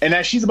somehow, and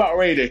as she's about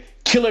ready to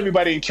kill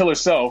everybody and kill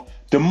herself,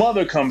 the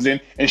mother comes in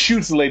and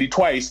shoots the lady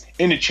twice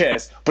in the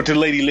chest, but the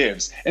lady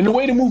lives. And the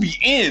way the movie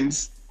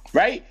ends,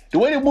 right? The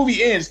way the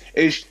movie ends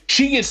is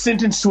she gets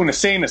sentenced to an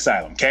insane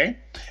asylum, okay?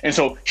 And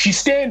so she's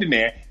standing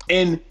there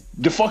in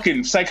the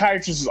fucking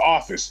psychiatrist's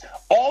office.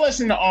 All that's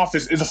in the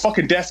office is a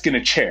fucking desk and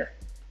a chair.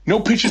 No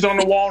pictures on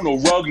the wall, no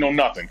rug, no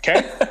nothing,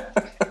 okay?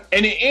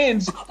 And it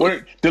ends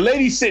where the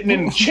lady sitting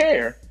in the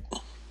chair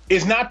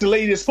is not the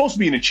lady that's supposed to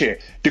be in the chair.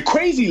 The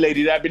crazy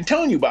lady that I've been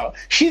telling you about,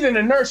 she's in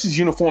a nurse's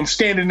uniform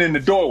standing in the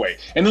doorway.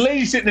 And the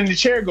lady sitting in the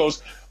chair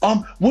goes,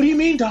 what do you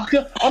mean,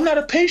 doctor? I'm not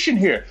a patient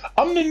here.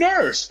 I'm the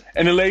nurse.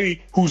 And the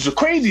lady, who's the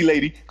crazy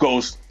lady,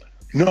 goes,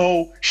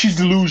 no, she's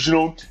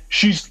delusional.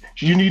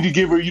 You need to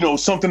give her,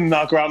 something to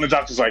knock her out. And the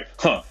doctor's like,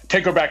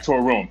 take her back to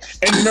her room.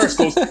 And the nurse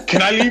goes,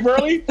 can I leave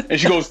early? And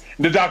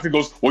the doctor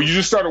goes, well, you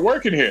just started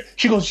working here.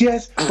 She goes,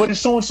 yes, but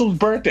it's so-and-so's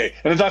birthday.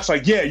 And the doctor's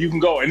like, yeah, you can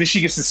go. And then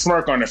she gets a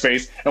smirk on her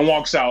face and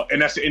walks out.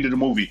 And that's the end of the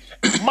movie.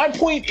 My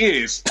point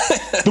is,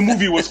 the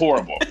movie was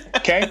horrible,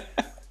 okay?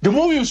 The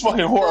movie was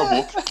fucking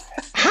horrible.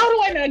 How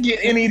do I not get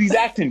any of these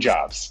acting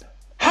jobs?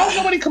 How does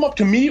somebody come up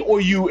to me or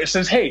you and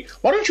says, hey,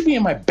 why don't you be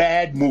in my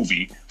bad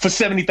movie for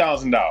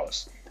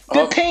 $70,000?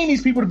 They're paying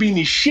these people to be in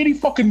these shitty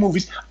fucking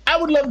movies. I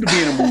would love to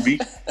be in a movie.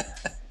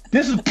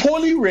 This is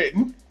poorly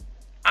written.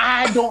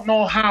 I don't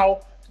know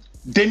how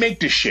they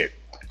make this shit.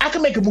 I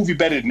can make a movie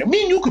better than that.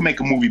 Me and you can make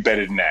a movie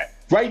better than that.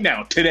 Right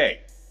now, today.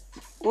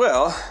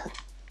 Well,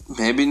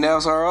 maybe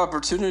now's our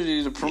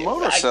opportunity to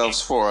promote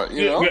ourselves for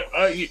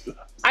it,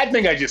 I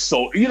think I just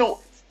sold,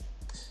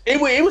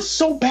 it was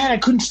so bad I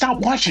couldn't stop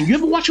watching. You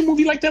ever watch a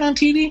movie like that on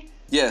TV?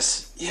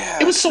 Yes. Yeah.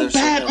 It was so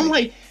bad. I'm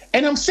like,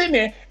 and I'm sitting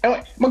there,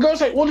 and my girl's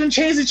like, well, then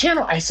change the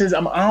channel. I says,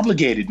 I'm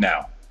obligated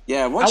now.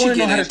 Yeah, I want to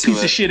know how this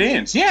piece of shit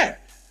ends. Yeah.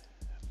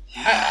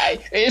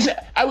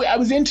 I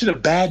was into the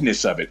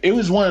badness of it. It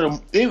was one of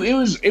them.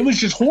 It was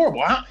just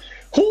horrible.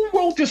 Who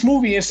wrote this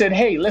movie and said,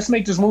 hey, let's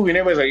make this movie? And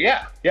everybody's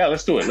like, yeah,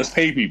 let's do it. Let's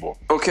pay people.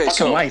 Okay,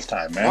 so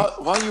Lifetime, man.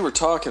 While you were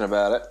talking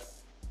about it,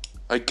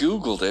 I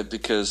Googled it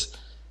because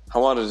I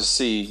wanted to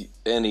see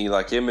any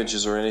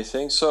images or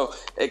anything. So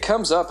it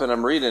comes up and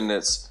I'm reading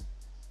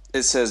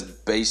it says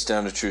based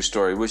on a true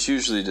story, which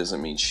usually doesn't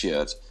mean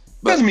shit.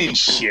 Doesn't mean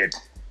shit.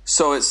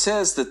 So it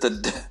says that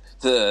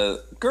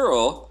the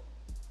girl,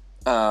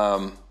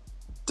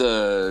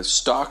 the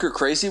stalker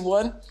crazy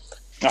one,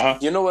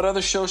 you know what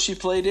other show she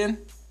played in?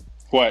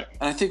 What?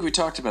 And I think we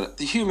talked about it.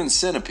 The Human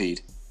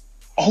Centipede.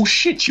 Oh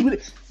shit!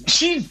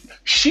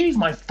 She's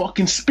my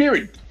fucking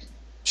spirit.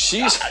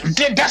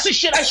 That's the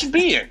shit I should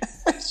be in.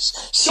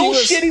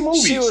 Shitty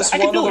movies. She was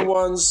one of the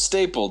ones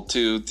stapled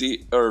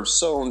to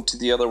sewn to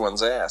the other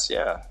one's ass.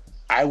 Yeah.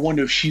 I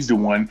wonder if she's the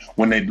one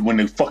when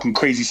the fucking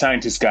crazy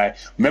scientist guy.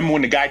 Remember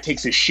when the guy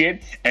takes his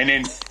shit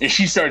and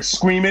she starts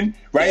screaming,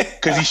 right?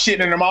 Because he's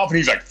shitting in her mouth and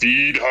he's like,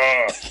 feed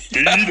her,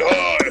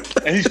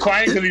 and he's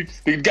crying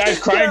because the guy's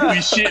crying because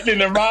he's shitting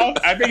in her mouth.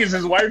 I think it's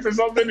his wife or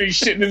something. And he's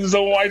shitting in his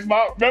own wife's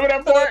mouth. Remember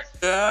that part?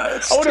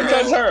 Yeah, I wonder if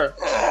that's her.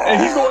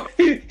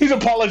 And he's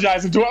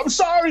apologizing to her. I'm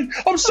sorry,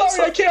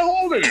 I can't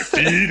hold it.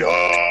 Feed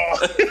her.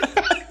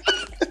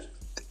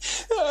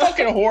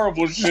 Fucking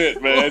horrible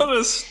shit, man. What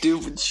a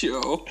stupid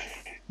show.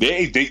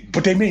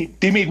 But they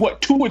made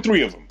what, 2 or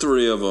 3 of them?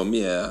 3 of them,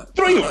 yeah.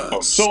 3 of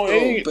them. So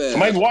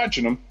somebody's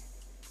watching them.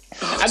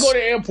 I go to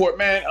the airport,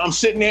 man. I'm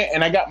sitting there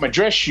and I got my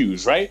dress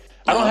shoes, right?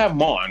 I don't have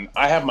them on.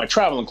 I have my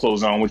traveling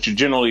clothes on, which are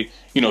generally,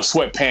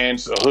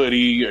 sweatpants, a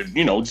hoodie,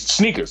 or,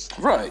 sneakers.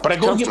 Right. But I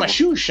go get my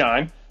shoes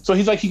shined. So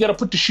he's like, you got to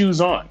put the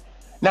shoes on.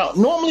 Now,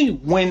 normally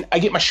when I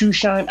get my shoes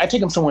shined, I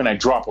take them somewhere and I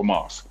drop them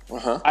off.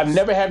 I've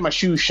never had my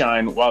shoes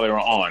shined while they were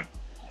on.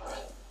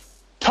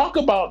 Talk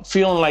about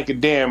feeling like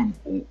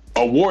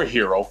a war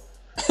hero.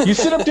 You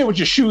sit up there with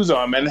your shoes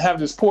on, man, and have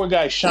this poor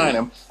guy shine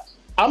them.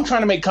 I'm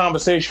trying to make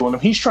conversation with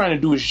him. He's trying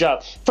to do his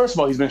job. First of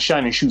all, he's been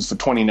shining shoes for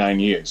 29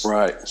 years.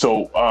 Right.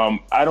 So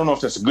I don't know if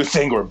that's a good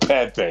thing or a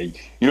bad thing.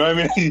 You know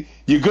what I mean?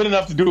 You're good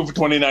enough to do it for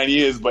 29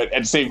 years, but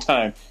at the same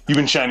time, you've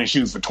been shining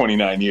shoes for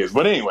 29 years.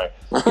 But anyway,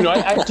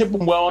 I tip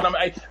him well. And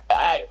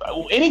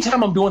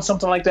anytime I'm doing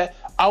something like that,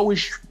 I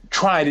always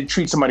try to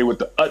treat somebody with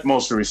the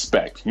utmost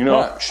respect.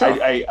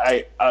 Sure.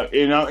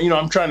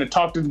 I'm trying to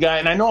talk to the guy,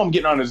 and I know I'm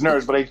getting on his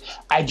nerves, but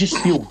I just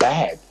feel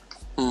bad.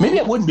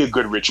 Maybe I wouldn't be a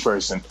good rich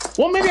person.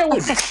 Well, maybe I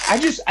would be.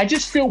 I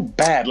just feel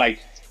bad.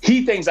 Like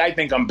he thinks I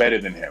think I'm better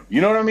than him.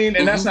 You know what I mean?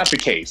 And that's not the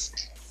case.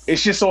 it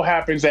just so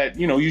happens that,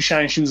 you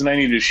shine shoes and I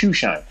needed a shoe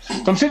shine.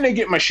 So I'm sitting there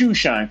getting my shoe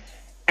shine,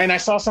 and I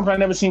saw something I'd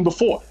never seen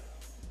before.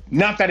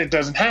 Not that it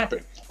doesn't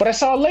happen, but I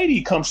saw a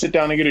lady come sit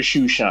down and get a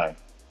shoe shine.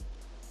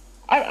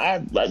 I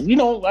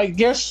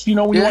guess, when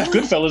you watch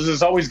Goodfellas,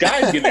 there's always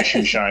guys getting a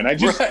shoe shine. I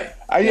just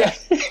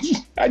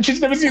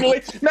never seen a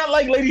lady. Not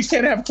like ladies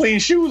can't have clean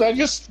shoes. I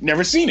just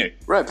never seen it.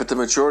 Right, but the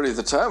majority of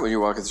the time when you're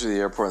walking through the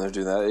airport and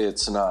they're doing that,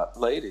 it's not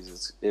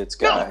ladies. It's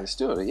guys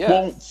doing it. Yeah.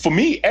 Well, for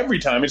me, every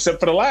time except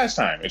for the last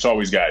time, it's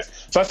always guys.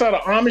 So I saw the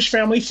Amish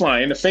family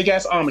flying, the fake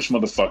ass Amish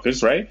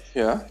motherfuckers, right?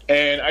 Yeah.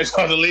 And I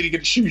saw the lady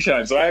get the shoe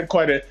shine. So I had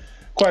quite a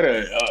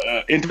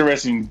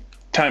interesting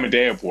time at the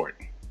airport.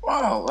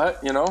 Wow,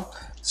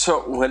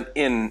 So when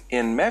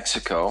in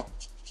Mexico,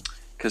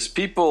 because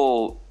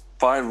people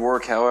find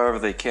work however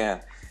they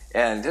can,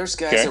 and there's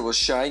guys that will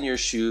shine your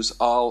shoes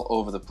all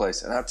over the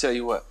place. And I'll tell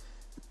you what,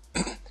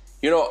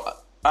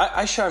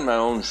 I shine my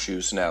own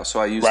shoes now. So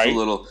I use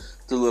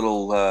the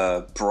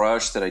little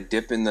brush that I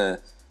dip in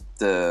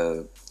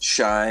the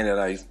shine and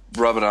I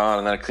rub it on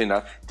and then I clean it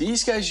out.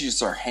 These guys use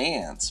their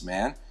hands,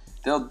 man.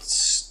 They'll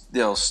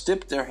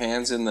dip their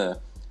hands in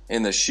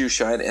the shoe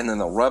shine and then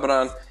they'll rub it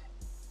on.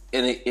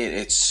 And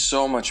it's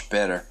so much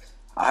better.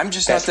 I'm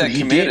just not that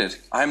committed.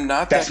 I'm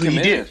not that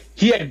committed.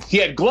 He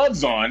had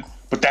gloves on,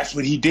 but that's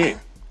what he did.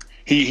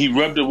 He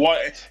rubbed the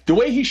water. The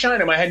way he shined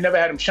them, I had never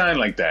had him shine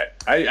like that.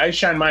 I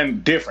shine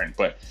mine different,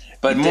 but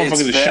the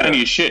motherfuckers are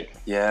shiny as shit.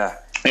 Yeah.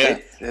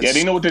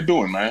 They know what they're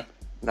doing, man.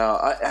 No,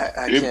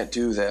 I can't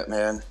do that,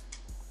 man.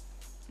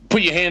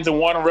 Put your hands in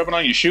water and rub it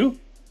on your shoe?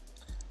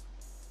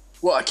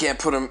 Well, I can't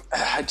put them.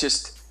 I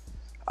just...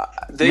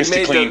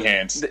 Mr. Clean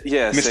Hands.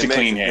 Yes, Mr.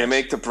 Clean Hands. They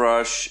make the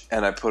brush,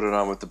 and I put it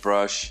on with the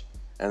brush,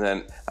 and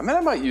then I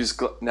might use.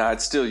 No,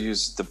 I'd still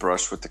use the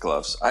brush with the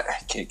gloves. I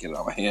can't get it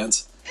on my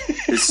hands.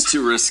 It's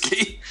too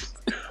risky.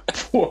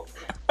 Poor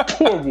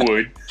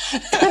Wood.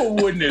 Poor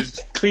Wood and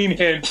his clean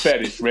hand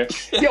fetish, man.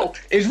 Yo,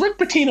 is Rick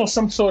Pitino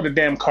some sort of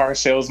damn car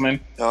salesman?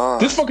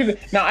 This fucker.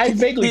 Now I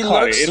vaguely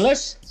caught it.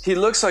 Unless he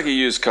looks like a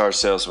used car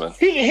salesman.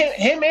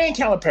 Him and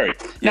Calipari.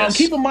 Now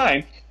keep in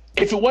mind.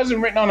 If it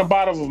wasn't written on the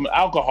bottom of an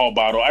alcohol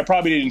bottle, I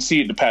probably didn't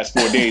see it the past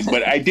 4 days.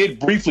 But I did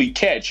briefly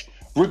catch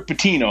Rick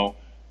Pitino.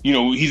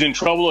 He's in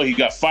trouble or he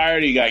got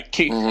fired. He got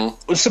kicked.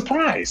 Was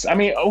surprised. I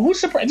mean, who's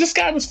surprised? This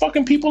guy was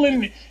fucking people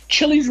in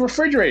Chili's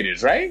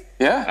refrigerators, right?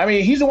 Yeah. I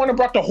mean, he's the one that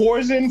brought the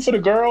whores in for the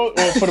girl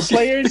or for the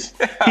players.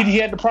 He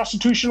had the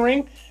prostitution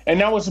ring, and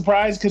now we're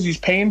surprised because he's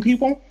paying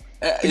people.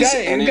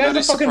 The guy's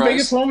the fucking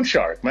biggest loan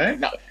shark,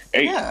 man. No,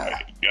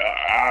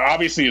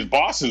 obviously his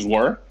bosses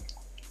were.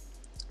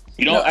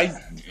 You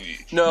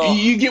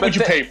get what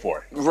you pay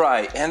for.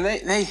 Right, and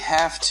they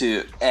have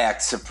to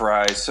act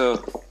surprised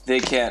so they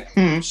can't,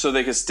 so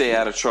they can stay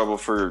out of trouble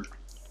for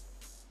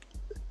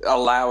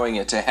allowing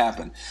it to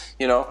happen.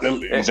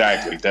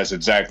 Exactly. That's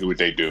exactly what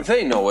they do.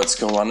 They know what's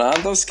going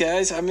on. Those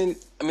guys. I mean,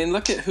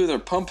 look at who they're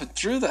pumping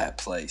through that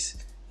place.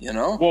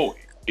 Well,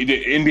 the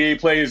NBA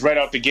players right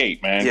out the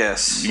gate, man.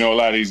 Yes. A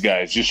lot of these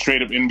guys, just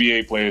straight up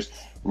NBA players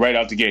right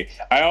out the gate.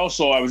 I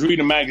was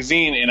reading a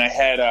magazine and I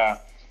had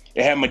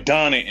it had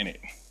Madonna in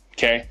it.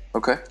 Okay.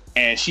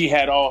 And she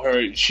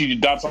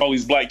adopts all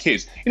these black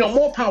kids.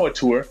 More power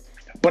to her.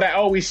 But I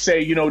always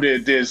say,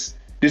 there's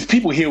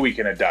people here we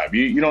can adopt.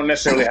 You don't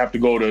necessarily have to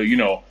go to,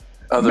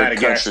 other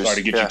Madagascar countries.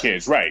 to get your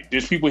kids. Right.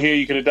 There's people here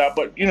you can adopt,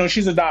 but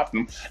she's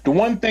adopting them. The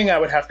one thing I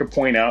would have to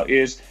point out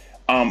is,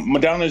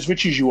 Madonna, as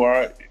rich as you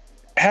are,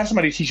 have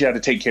somebody teach you how to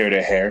take care of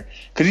their hair.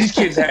 Because these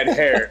kids had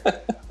hair.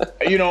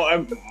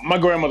 My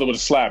grandmother would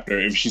have slapped her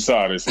if she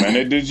saw this,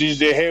 man.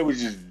 Their hair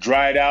was just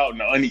dried out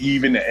and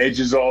uneven. The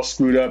edges all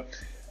screwed up.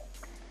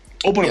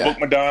 Open a book,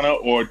 Madonna,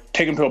 or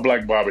take them to a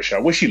black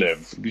barbershop. Where she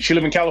live? Does she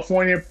live in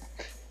California?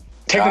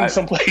 Take them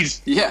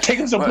someplace. Yeah. Take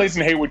them someplace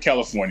in Hayward,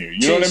 California.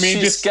 You know what I mean?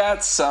 She's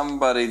got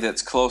somebody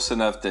that's close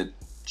enough that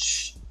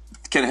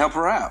can help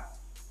her out.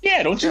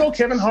 Yeah, don't you know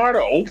Kevin Hart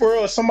or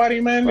Oprah or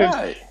somebody, man,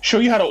 that show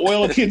you how to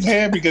oil a kid's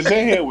hair because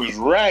their hair was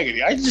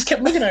raggedy. I just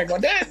kept looking at it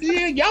going,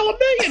 y'all are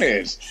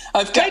millionaires.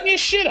 Tighten your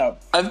shit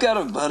up. I've got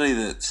a buddy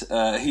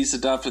that he's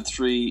adopted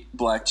 3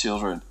 black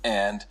children,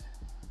 and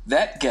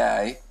that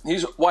guy,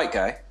 he's a white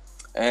guy,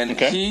 and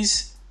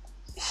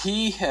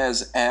he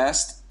has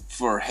asked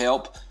for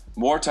help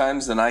more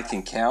times than I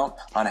can count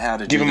on how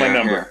to do their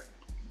hair.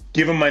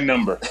 Give him my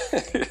number.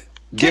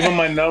 Give him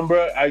my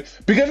number.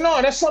 Because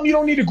that's something you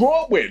don't need to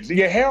grow up with.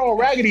 Your hair all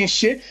raggedy and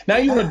shit. Now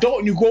you're an adult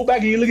and you go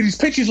back and you look at these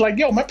pictures like,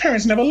 yo, my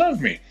parents never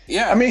loved me.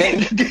 Yeah. I mean,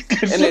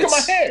 look at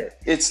my hair.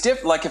 It's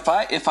different. Like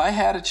if I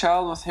had a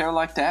child with hair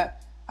like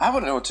that, I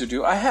wouldn't know what to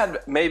do. I had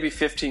maybe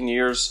 15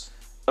 years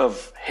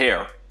of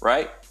hair,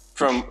 right?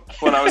 From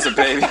when I was a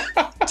baby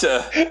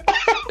to,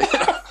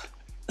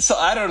 so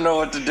I don't know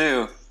what to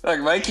do.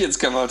 Like my kids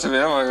come up to me,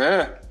 I'm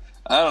like,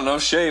 I don't know,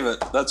 shave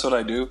it. That's what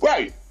I do.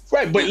 Right,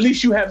 but at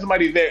least you have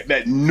somebody there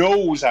that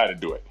knows how to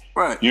do it.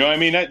 Right. You know what I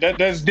mean?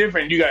 That's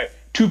different. You got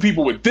 2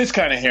 people with this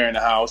kind of hair in the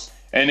house,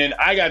 and then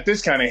I got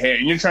this kind of hair,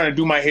 and you're trying to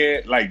do my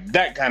hair like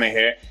that kind of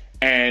hair,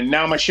 and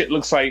now my shit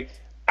looks like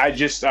I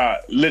just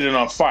lit it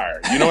on fire.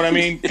 You know what I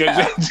mean?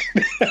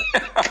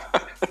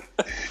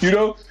 You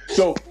know,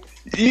 so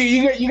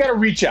you got to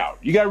reach out.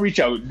 You got to reach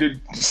out.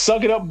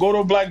 Suck it up. Go to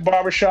a black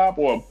barbershop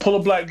or pull a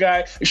black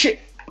guy. Shit.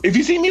 If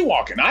you see me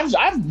walking,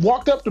 I've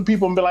walked up to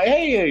people and been like,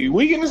 "Hey,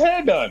 we getting his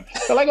hair done?"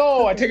 They're like,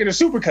 "Oh, I take it to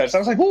Supercuts." I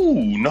was like,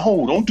 "Ooh,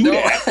 no, don't do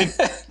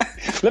that.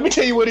 Let me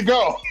tell you where to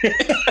go."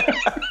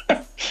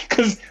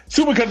 Because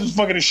Supercuts is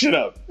fucking the shit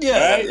up.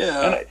 Yeah, right?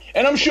 yeah.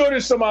 And I'm sure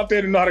there's some out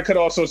there that know how to cut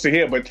all sorts of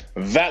hair, but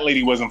that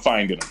lady wasn't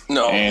finding them.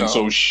 No.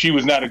 So she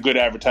was not a good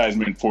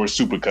advertisement for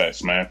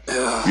Supercuts, man.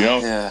 You know?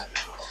 Yeah.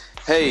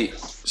 Hey,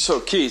 so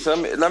Keith,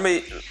 let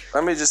me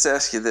just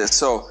ask you this.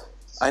 So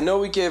I know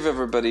we gave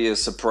everybody a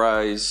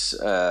surprise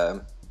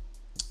a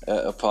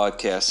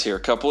podcast here a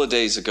couple of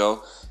days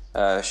ago.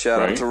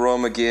 Shout out to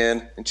Rome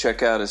again and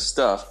check out his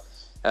stuff.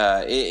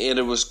 And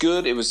it was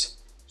good. It was,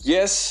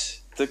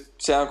 yes, the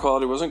sound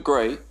quality wasn't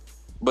great,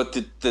 but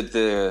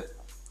the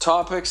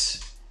topics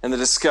and the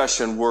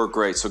discussion were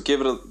great. So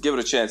give it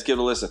a chance, give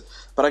it a listen.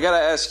 But I got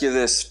to ask you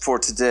this for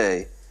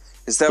today.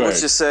 Is that what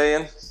you're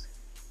saying?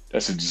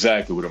 That's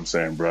exactly what I'm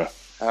saying, bro.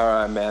 All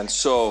right, man.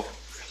 So,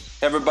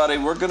 everybody,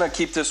 we're going to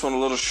keep this one a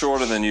little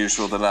shorter than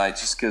usual tonight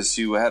just because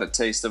you had a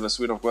taste of us.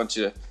 We don't want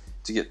you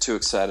to get too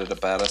excited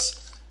about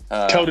us.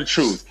 Tell the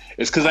truth.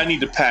 It's because I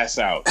need to pass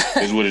out,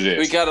 is what it is.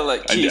 We got to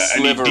let Keith's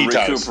liver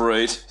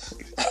recuperate.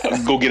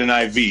 Go get an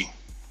IV.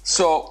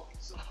 So,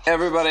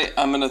 everybody,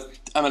 I'm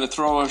gonna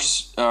throw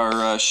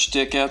our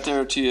shtick out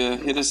there to you.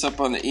 Hit us up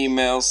on the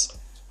emails.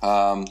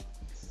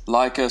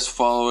 Like us,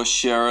 follow us,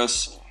 share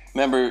us.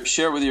 Remember,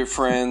 share it with your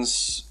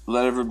friends.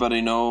 Let everybody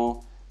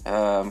know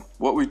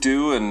what we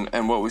do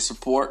and what we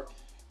support.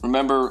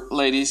 Remember,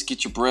 ladies,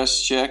 get your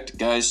breasts checked.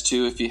 Guys,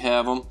 too, if you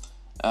have them.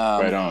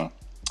 Right on.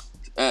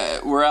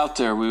 We're out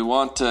there. We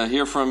want to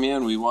hear from you,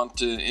 and we want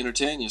to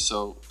entertain you.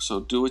 So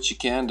do what you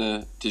can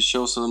to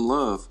show some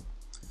love.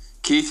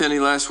 Keith, any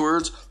last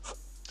words?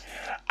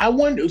 I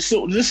wonder.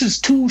 So this is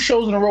 2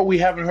 shows in a row we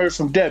haven't heard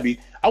from Debbie.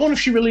 I wonder if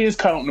she really is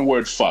counting the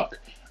word fuck.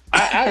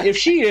 If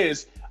she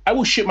is, I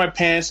will shit my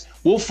pants.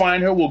 We'll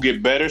find her. We'll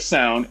get better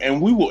sound,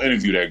 and we will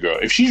interview that girl.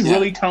 If she's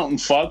really counting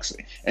fucks,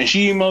 and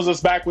she emails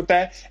us back with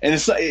that, and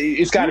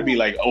it's got to be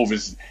like over.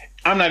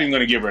 I'm not even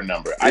going to give her a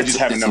number. I just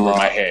have a number in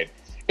my head.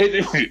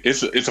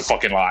 It's a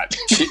fucking lot.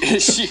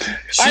 She's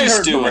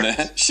doing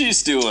it.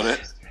 She's doing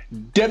it.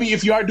 Debbie,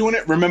 if you are doing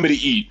it, remember to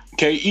eat.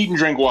 Okay, eat and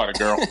drink water,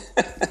 girl.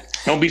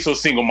 Don't be so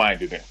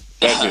single-minded.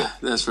 That's it.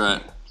 That's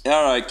right.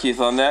 All right, Keith.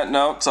 On that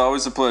note, it's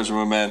always a pleasure,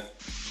 my man.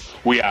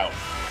 We out.